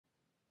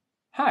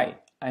Hi,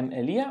 I'm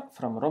Elia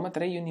from Roma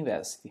Tre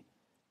University.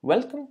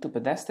 Welcome to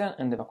Pedestrian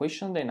and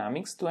Evacuation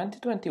Dynamics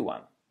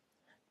 2021.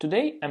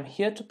 Today I'm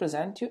here to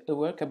present you a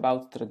work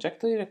about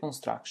trajectory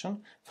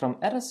reconstruction from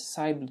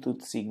RSSi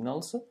Bluetooth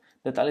signals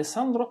that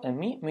Alessandro and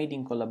me made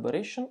in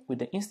collaboration with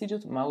the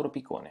Institute Mauro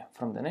Piccone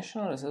from the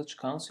National Research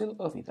Council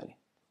of Italy.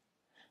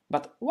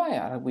 But why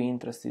are we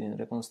interested in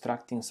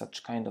reconstructing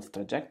such kind of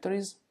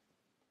trajectories?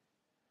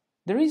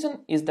 The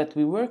reason is that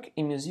we work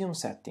in museum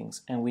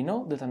settings and we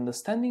know that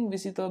understanding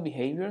visitor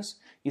behaviors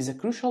is a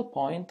crucial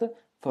point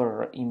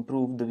for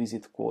improved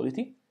visit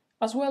quality,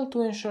 as well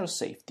to ensure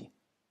safety,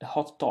 a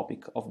hot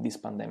topic of this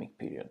pandemic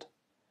period.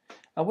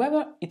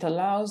 However, it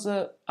allows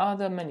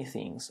other many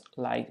things,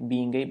 like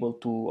being able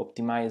to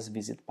optimize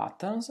visit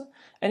patterns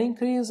and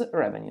increase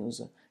revenues,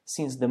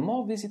 since the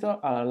more visitors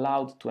are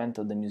allowed to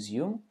enter the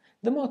museum,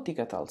 the more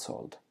tickets are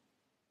sold.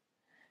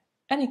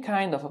 Any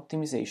kind of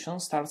optimization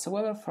starts,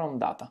 however, from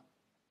data.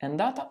 And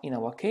data, in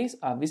our case,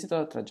 are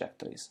visitor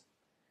trajectories.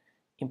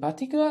 In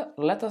particular,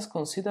 let us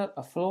consider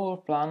a floor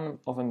plan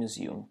of a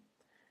museum.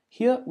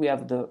 Here we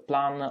have the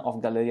plan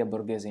of Galleria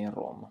Borghese in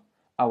Rome,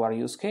 our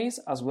use case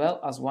as well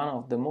as one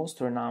of the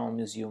most renowned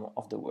museums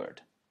of the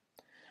world.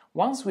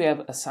 Once we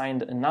have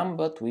assigned a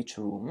number to each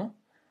room,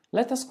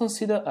 let us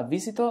consider a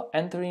visitor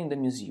entering the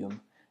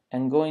museum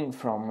and going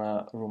from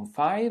room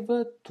 5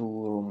 to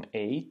room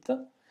 8,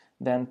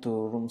 then to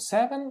room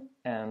 7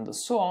 and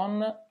so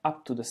on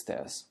up to the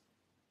stairs.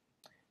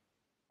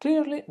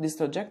 Clearly, this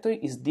trajectory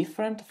is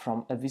different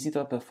from a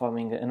visitor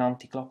performing an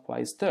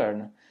anti-clockwise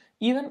turn,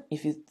 even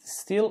if it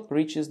still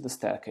reaches the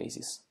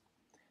staircases.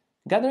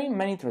 Gathering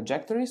many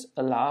trajectories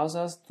allows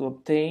us to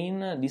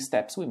obtain these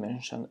steps we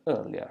mentioned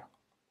earlier.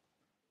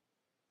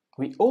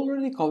 We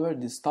already covered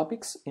these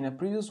topics in a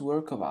previous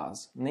work of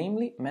ours,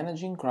 namely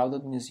Managing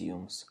Crowded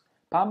Museums,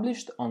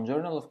 published on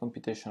Journal of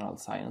Computational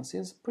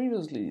Sciences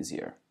previously this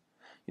year.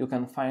 You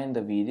can find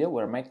a video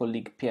where my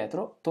colleague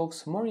Pietro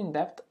talks more in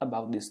depth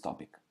about this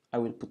topic. I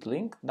will put a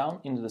link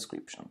down in the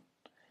description.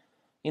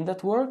 In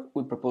that work,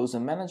 we propose a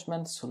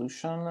management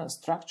solution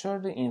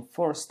structured in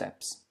 4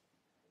 steps.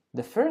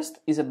 The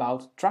first is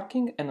about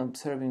tracking and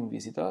observing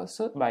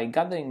visitors by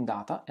gathering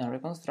data and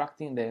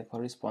reconstructing their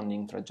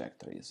corresponding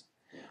trajectories.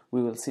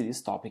 We will see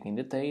this topic in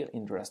detail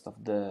in the rest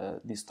of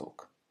this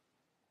talk.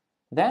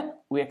 Then,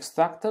 we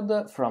extracted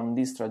from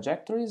these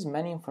trajectories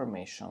many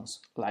informations,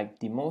 like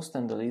the most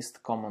and the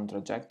least common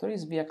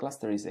trajectories via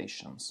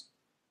clusterizations.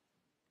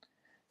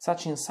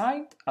 Such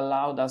insight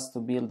allowed us to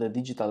build a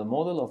digital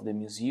model of the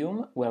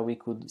museum where we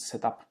could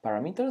set up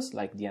parameters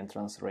like the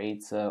entrance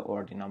rates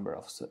or the number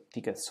of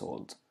tickets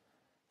sold.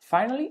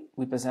 Finally,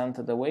 we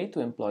presented a way to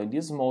employ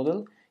this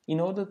model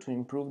in order to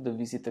improve the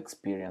visit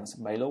experience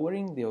by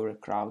lowering the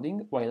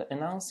overcrowding while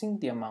enhancing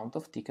the amount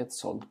of tickets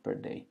sold per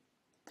day.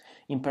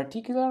 In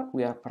particular,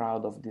 we are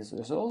proud of these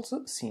results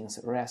since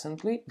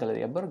recently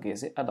Galleria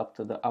Borghese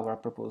adopted our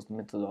proposed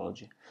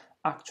methodology,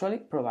 actually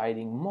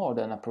providing more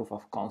than a proof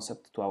of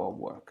concept to our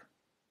work.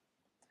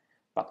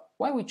 But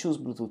why we choose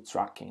Bluetooth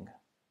tracking?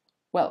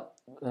 Well,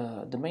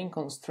 the main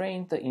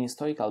constraint in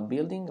historical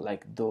buildings,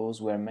 like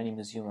those where many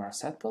museums are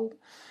settled,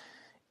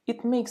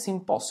 it makes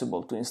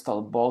impossible to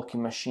install bulky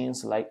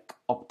machines like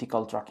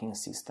optical tracking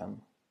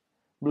system.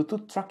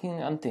 Bluetooth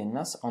tracking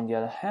antennas, on the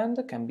other hand,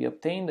 can be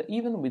obtained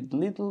even with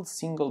little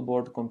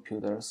single-board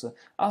computers,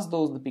 as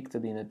those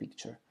depicted in the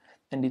picture,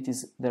 and it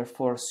is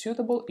therefore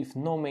suitable if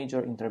no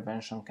major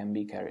intervention can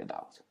be carried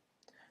out.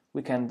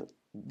 We can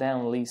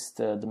then list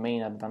the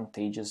main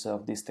advantages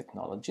of these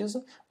technologies,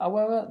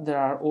 however, there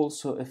are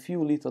also a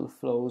few little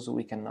flaws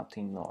we cannot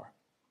ignore.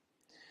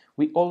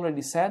 We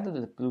already said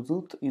that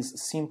Bluetooth is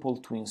simple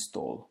to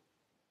install.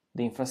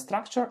 The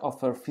infrastructure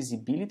offers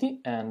feasibility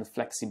and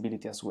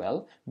flexibility as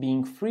well,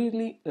 being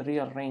freely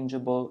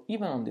rearrangeable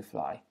even on the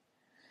fly.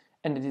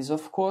 And it is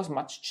of course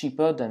much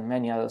cheaper than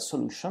many other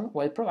solutions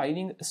while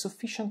providing a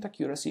sufficient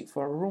accuracy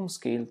for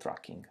room-scale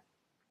tracking.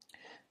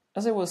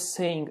 As I was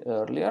saying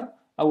earlier,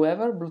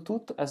 however,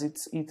 Bluetooth has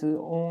its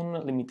own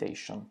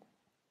limitation,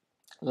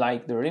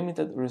 like the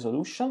limited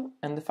resolution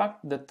and the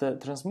fact that the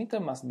transmitter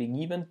must be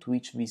given to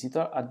each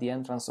visitor at the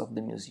entrance of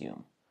the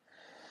museum.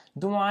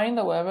 Do mind,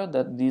 however,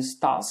 that this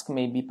task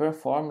may be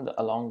performed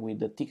along with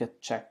the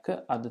ticket check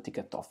at the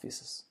ticket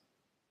offices.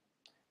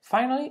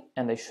 Finally,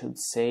 and I should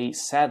say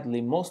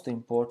sadly most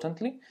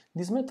importantly,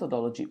 this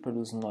methodology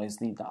produces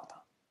noisy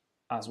data,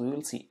 as we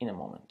will see in a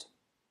moment.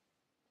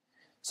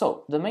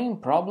 So, the main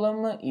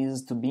problem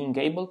is to being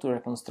able to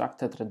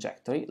reconstruct a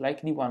trajectory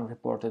like the one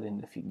reported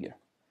in the figure,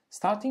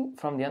 starting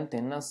from the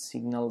antenna's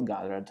signal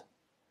gathered.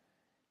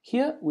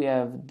 Here we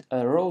have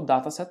a raw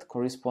dataset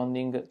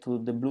corresponding to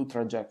the blue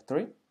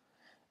trajectory.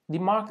 The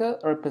marker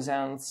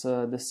represents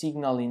the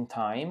signal in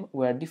time,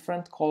 where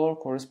different colors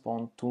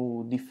correspond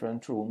to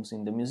different rooms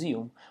in the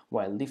museum,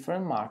 while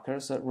different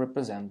markers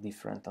represent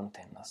different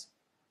antennas.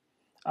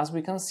 As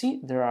we can see,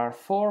 there are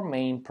 4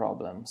 main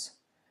problems.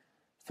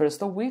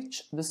 First of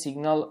which, the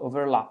signal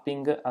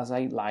overlapping as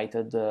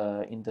highlighted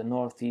in the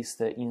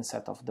northeast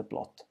inset of the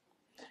plot.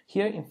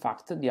 Here, in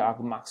fact, the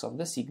argmax of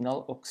the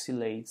signal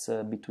oscillates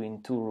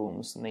between two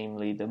rooms,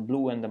 namely the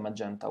blue and the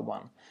magenta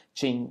one,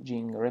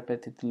 changing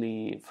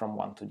repeatedly from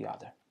one to the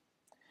other.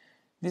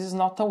 This is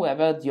not,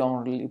 however, the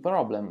only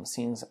problem,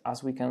 since,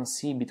 as we can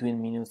see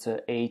between minutes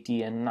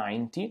 80 and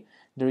 90,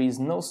 there is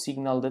no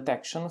signal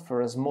detection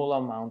for a small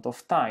amount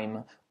of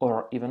time,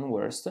 or even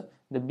worse,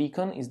 the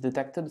beacon is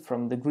detected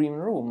from the green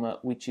room,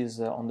 which is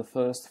on the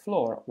first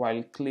floor,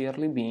 while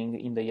clearly being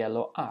in the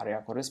yellow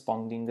area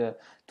corresponding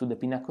to the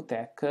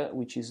Pinacothèque,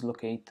 which is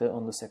located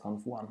on the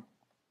second one.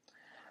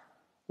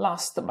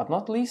 Last but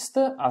not least,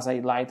 as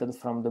highlighted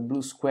from the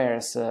blue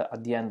squares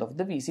at the end of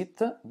the visit,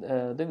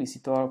 the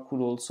visitor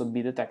could also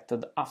be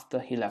detected after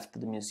he left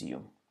the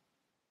museum.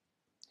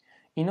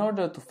 In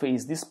order to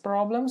face these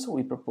problems,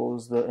 we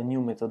proposed a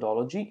new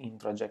methodology in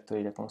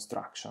trajectory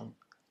reconstruction.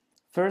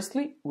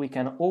 Firstly, we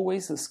can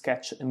always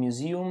sketch a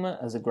museum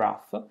as a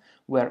graph,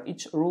 where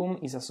each room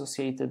is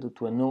associated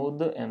to a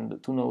node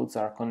and two nodes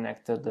are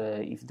connected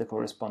if the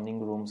corresponding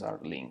rooms are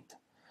linked.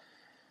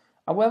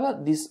 However,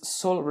 this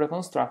sole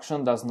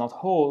reconstruction does not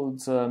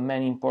hold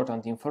many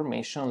important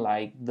information,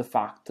 like the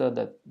fact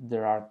that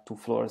there are two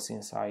floors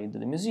inside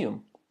the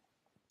museum.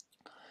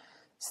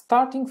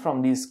 Starting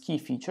from this key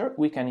feature,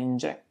 we can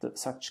inject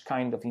such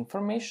kind of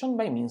information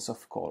by means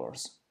of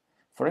colors.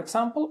 For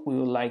example, we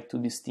would like to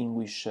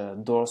distinguish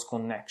doors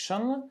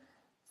connection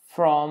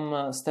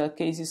from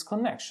staircases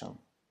connection,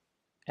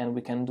 and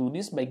we can do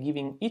this by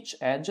giving each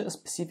edge a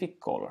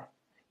specific color.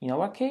 In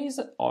our case,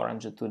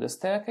 orange to the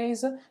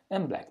staircase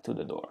and black to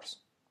the doors.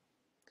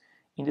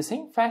 In the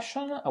same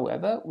fashion,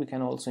 however, we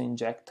can also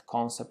inject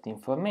concept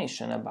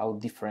information about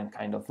different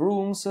kinds of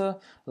rooms,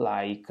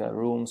 like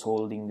rooms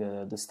holding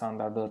the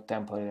standard or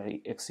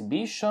temporary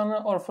exhibition,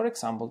 or for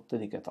example, the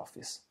ticket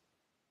office.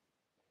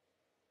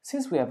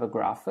 Since we have a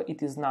graph,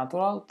 it is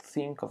natural to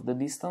think of the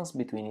distance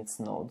between its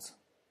nodes.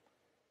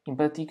 In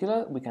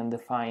particular, we can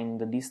define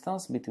the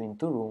distance between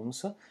two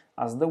rooms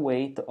as the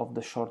weight of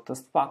the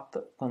shortest path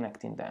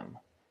connecting them,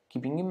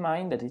 keeping in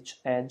mind that each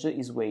edge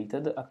is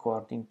weighted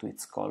according to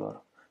its color,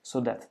 so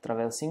that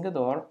traversing a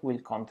door will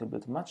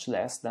contribute much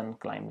less than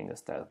climbing a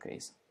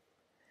staircase.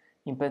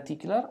 In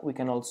particular, we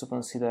can also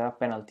consider a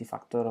penalty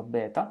factor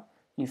beta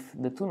if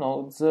the two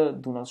nodes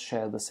do not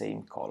share the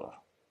same color.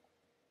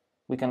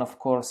 We can of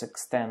course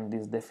extend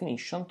this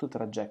definition to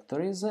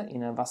trajectories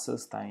in a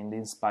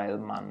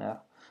Wasserstein-inspired manner,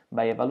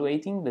 by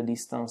evaluating the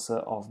distance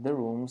of the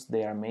rooms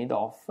they are made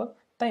of,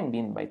 time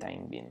bin by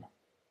time bin.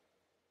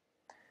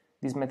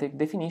 These metric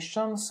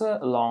definitions,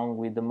 along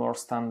with the more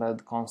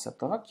standard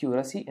concept of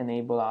accuracy,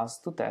 enable us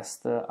to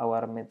test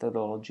our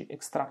methodology,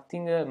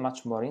 extracting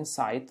much more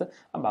insight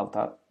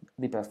about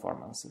the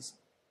performances.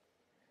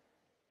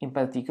 In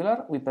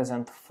particular, we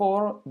present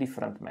four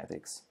different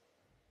metrics.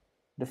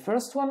 The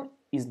first one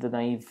is the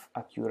naive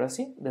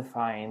accuracy,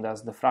 defined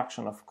as the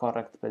fraction of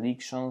correct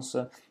predictions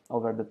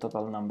over the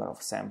total number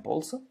of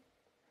samples.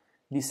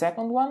 The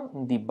second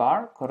one, d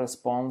bar,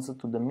 corresponds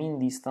to the mean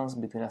distance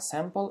between a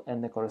sample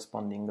and the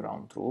corresponding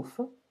ground truth.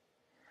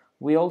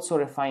 We also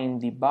refine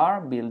d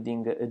bar,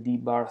 building a d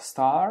bar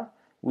star,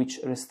 which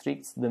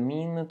restricts the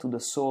mean to the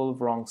sole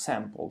wrong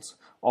samples,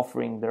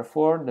 offering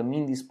therefore the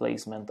mean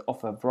displacement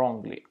of a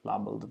wrongly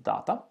labeled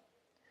data.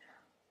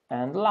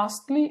 And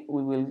lastly,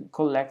 we will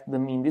collect the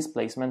mean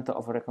displacement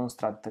of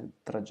reconstructed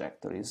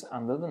trajectories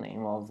under the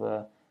name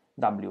of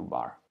W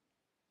bar.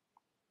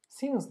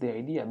 Since the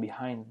idea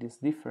behind these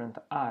different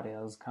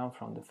areas comes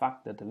from the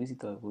fact that the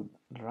visitor would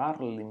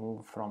rarely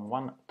move from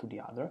one to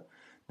the other,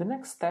 the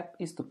next step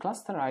is to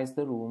clusterize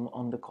the room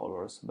on the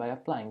colors by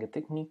applying a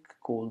technique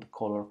called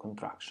color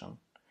contraction.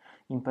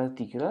 In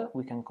particular,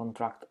 we can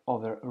contract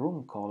over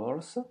room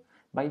colors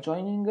by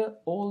joining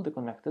all the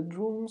connected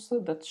rooms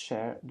that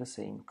share the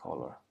same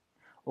color,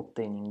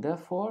 obtaining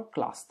therefore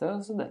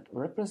clusters that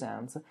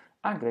represent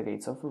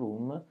aggregates of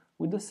room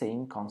with the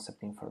same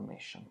concept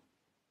information.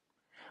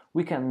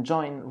 We can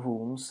join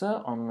rooms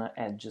on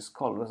edges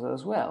colors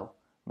as well,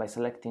 by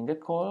selecting a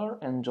color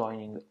and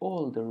joining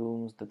all the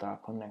rooms that are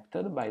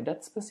connected by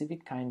that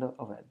specific kind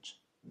of edge.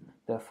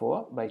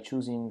 Therefore, by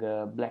choosing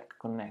a black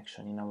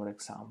connection in our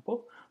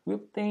example, we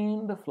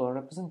obtain the floor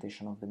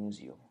representation of the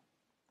museum.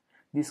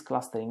 This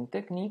clustering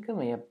technique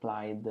may be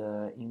applied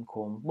in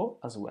combo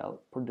as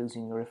well,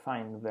 producing a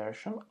refined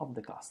version of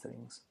the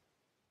clusterings.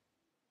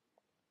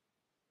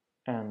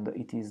 And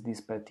it is this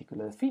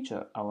particular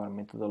feature our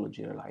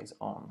methodology relies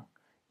on.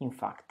 In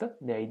fact,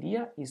 the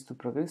idea is to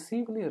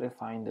progressively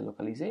refine the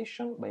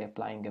localization by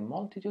applying a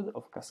multitude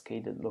of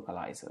cascaded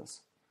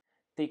localizers.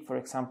 Take, for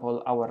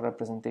example, our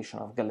representation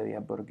of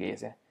Galleria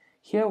Borghese.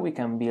 Here we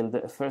can build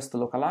a first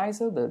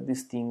localizer that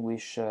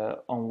distinguishes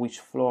on which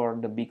floor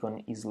the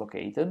beacon is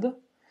located,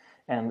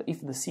 and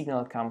if the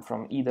signal comes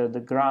from either the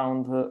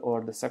ground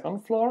or the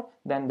second floor,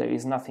 then there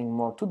is nothing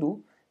more to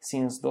do,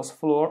 since those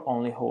floors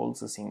only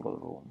holds a single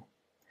room.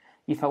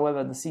 If,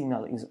 however, the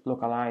signal is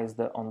localized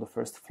on the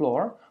first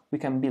floor, we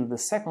can build a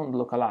second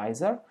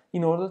localizer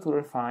in order to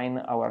refine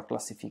our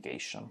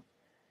classification.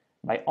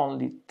 by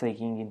only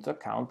taking into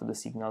account the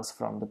signals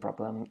from the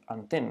proper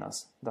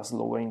antennas, thus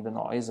lowering the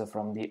noise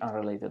from the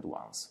unrelated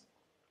ones.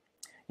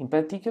 In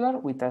particular,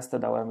 we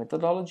tested our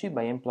methodology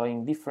by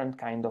employing different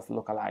kinds of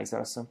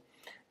localizers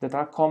that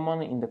are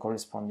common in the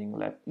corresponding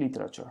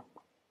literature.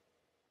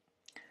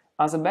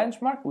 As a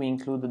benchmark, we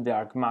included the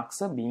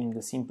argmax being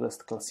the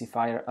simplest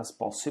classifier as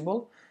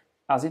possible,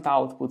 as it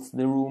outputs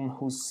the room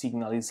whose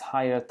signal is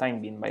higher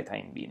time bin by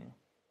time bin.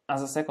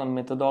 As a second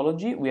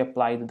methodology, we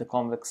applied the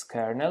convex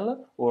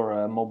kernel, or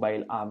a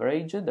mobile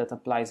average, that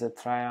applies a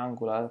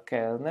triangular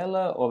kernel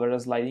over a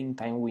sliding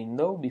time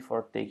window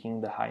before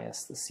taking the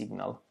highest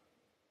signal.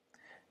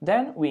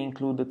 Then we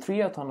include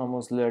 3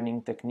 autonomous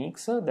learning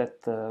techniques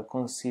that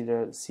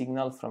consider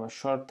signal from a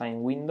short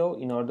time window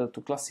in order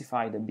to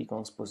classify the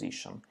beacon's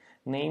position,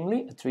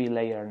 namely a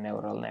 3-layer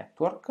neural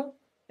network,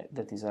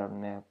 that is a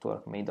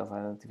network made of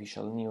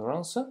artificial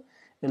neurons,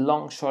 a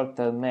long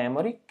short-term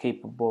memory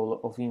capable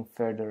of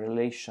infer the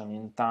relation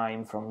in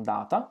time from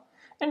data,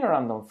 and a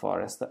random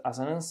forest as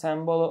an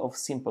ensemble of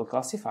simple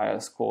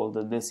classifiers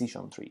called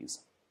decision trees.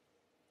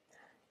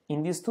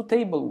 In these 2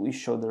 tables we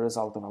show the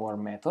result of our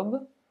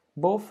method,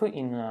 both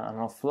in an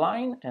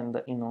offline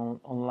and in an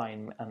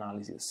online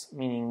analysis,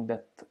 meaning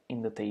that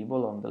in the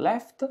table on the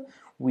left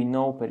we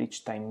know per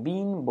each time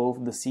bin both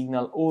the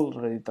signal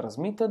already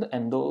transmitted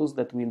and those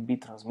that will be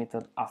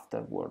transmitted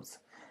afterwards,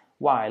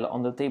 while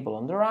on the table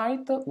on the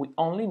right we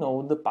only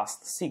know the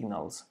past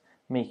signals,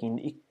 making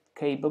it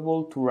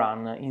capable to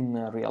run in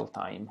real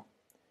time.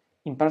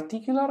 In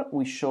particular,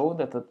 we show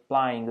that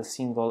applying a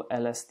single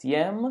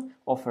LSTM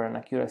offers an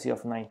accuracy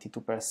of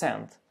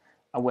 92%.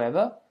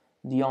 However,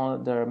 the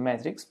other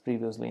metrics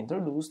previously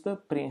introduced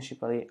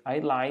principally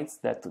highlights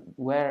that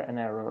where an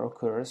error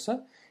occurs,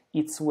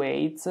 its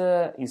weight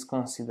is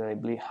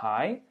considerably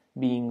high,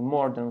 being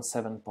more than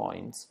 7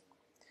 points.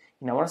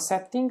 In our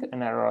setting,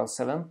 an error of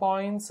 7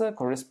 points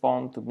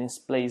corresponds to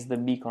misplace the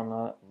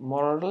beacon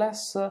more or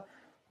less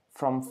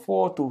from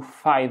 4 to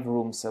 5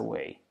 rooms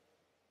away.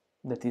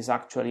 That is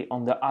actually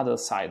on the other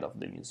side of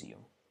the museum.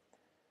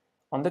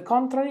 On the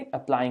contrary,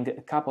 applying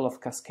a couple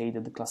of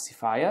cascaded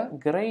classifiers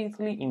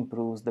greatly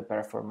improves the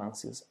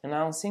performances,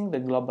 enhancing the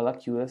global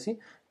accuracy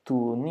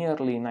to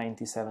nearly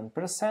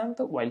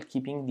 97% while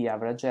keeping the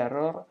average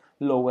error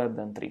lower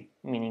than 3,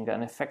 meaning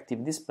an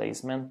effective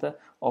displacement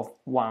of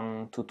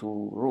 1 to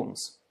 2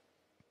 rooms.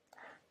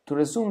 To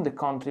resume the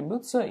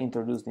contributes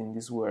introduced in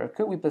this work,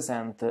 we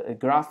present a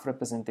graph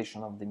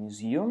representation of the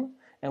museum,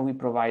 and we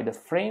provide a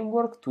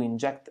framework to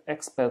inject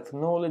expert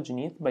knowledge in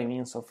it by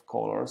means of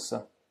colors,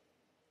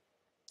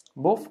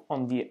 both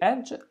on the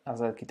edge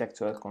as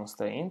architectural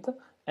constraint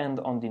and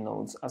on the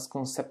nodes as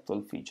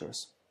conceptual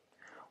features.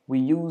 We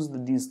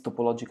used this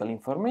topological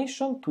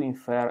information to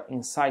infer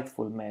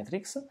insightful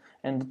metrics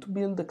and to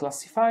build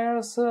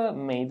classifiers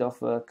made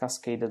of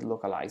cascaded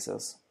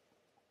localizers.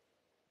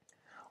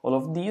 All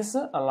of this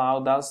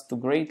allowed us to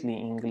greatly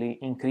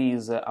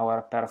increase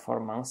our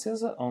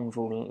performances on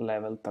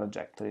rule-level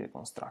trajectory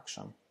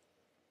reconstruction.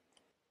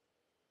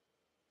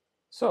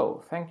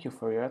 So, thank you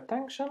for your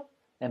attention,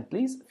 and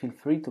please feel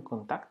free to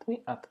contact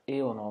me at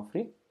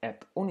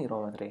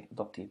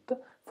eonofri@unirometry.it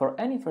for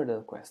any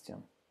further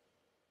question.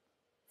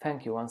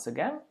 Thank you once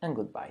again, and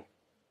goodbye.